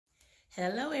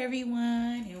Hello,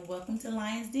 everyone, and welcome to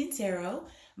Lions Den Tarot.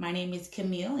 My name is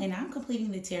Camille, and I'm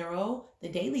completing the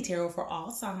daily tarot for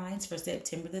all signs for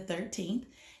September the 13th.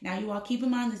 Now, you all keep in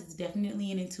mind this is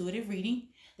definitely an intuitive reading.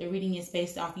 The reading is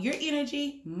based off your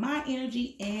energy, my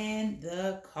energy, and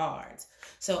the cards.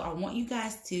 So I want you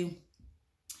guys to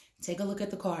take a look at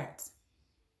the cards.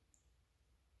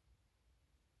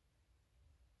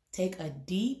 Take a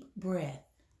deep breath.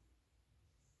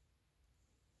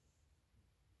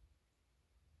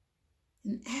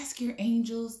 And ask your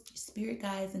angels, your spirit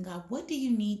guides, and God, what do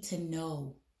you need to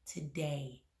know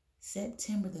today,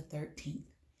 September the 13th?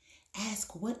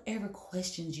 Ask whatever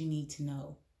questions you need to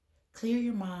know. Clear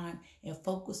your mind and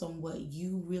focus on what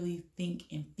you really think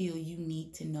and feel you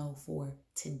need to know for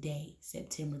today,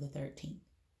 September the 13th.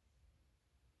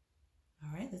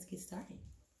 All right, let's get started.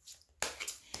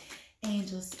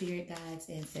 Angels, spirit guides,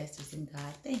 ancestors, and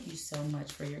God, thank you so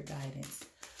much for your guidance.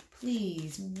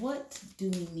 Please, what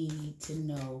do we need to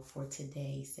know for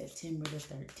today, September the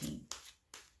 13th?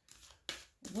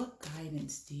 What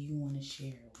guidance do you want to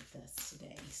share with us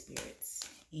today, spirits,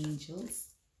 angels,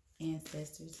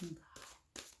 ancestors, and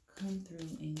God? Come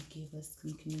through and give us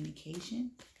some communication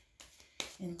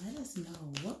and let us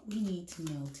know what we need to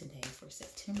know today for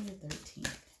September the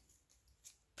 13th.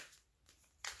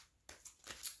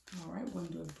 All right, we're going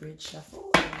to do a bridge shuffle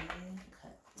and cut.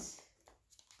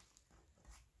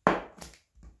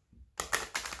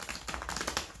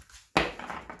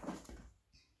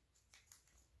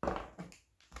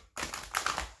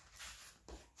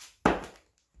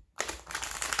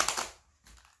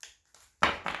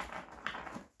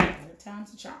 Time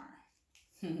to charm.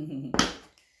 All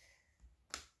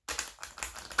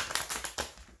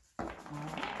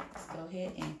right, let's go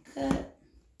ahead and cut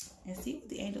and see what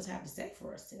the angels have to say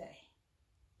for us today.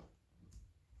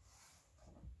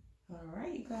 All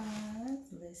right, you guys,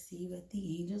 let's see what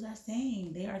the angels are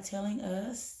saying. They are telling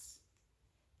us,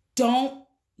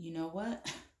 you know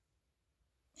what?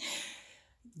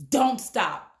 Don't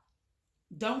stop.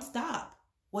 Don't stop.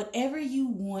 Whatever you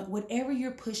want, whatever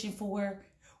you're pushing for,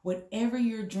 whatever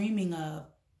you're dreaming of,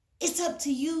 it's up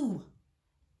to you.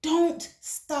 Don't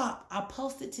stop. I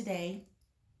posted today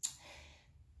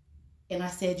and I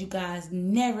said, you guys,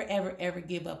 never, ever, ever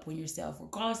give up on yourself.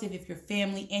 Regardless of if your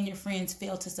family and your friends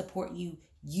fail to support you,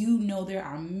 you know there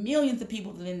are millions of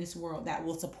people in this world that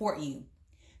will support you.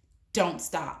 Don't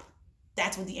stop.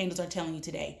 That's what the angels are telling you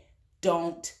today.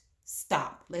 Don't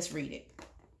stop. Let's read it.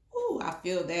 Ooh, I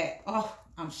feel that. Oh,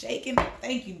 I'm shaking.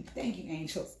 Thank you,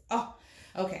 angels. Oh.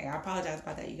 Okay, I apologize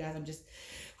about that, you guys.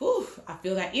 I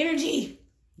feel that energy.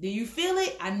 Do you feel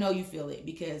it? I know you feel it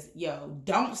because,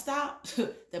 don't stop.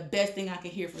 The best thing I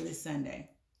could hear for this Sunday.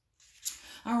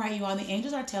 All right, you all, the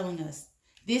angels are telling us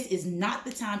this is not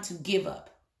the time to give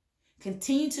up.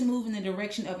 Continue to move in the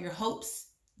direction of your hopes,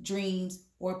 dreams,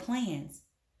 or plans.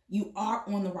 You are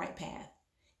on the right path,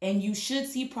 and you should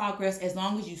see progress as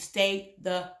long as you stay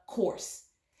the course.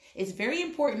 It's very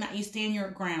important that you stand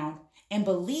your ground and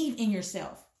believe in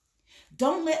yourself.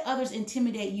 Don't let others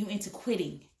intimidate you into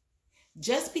quitting.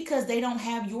 Just because they don't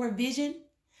have your vision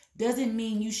doesn't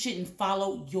mean you shouldn't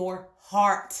follow your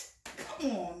heart.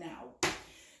 Come on now.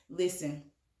 Listen,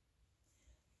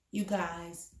 you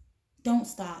guys, don't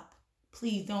stop.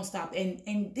 Please don't stop.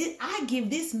 I give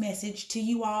this message to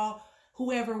you all,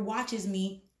 whoever watches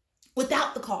me,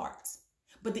 without the cards.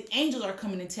 But the angels are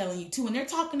coming and telling you too, and they're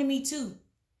talking to me too.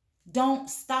 Don't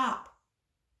stop.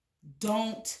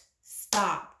 Don't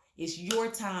stop. It's your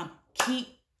time. Keep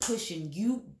pushing.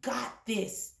 You got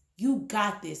this. You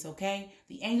got this, okay?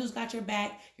 The angels got your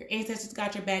back. Your ancestors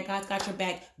got your back. God's got your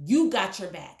back. You got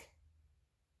your back.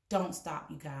 Don't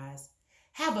stop, you guys.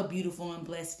 Have a beautiful and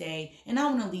blessed day. And I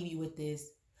want to leave you with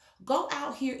this. Go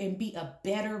out here and be a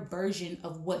better version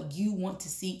of what you want to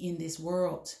see in this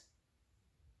world.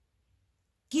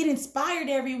 Get inspired,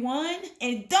 everyone.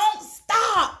 And don't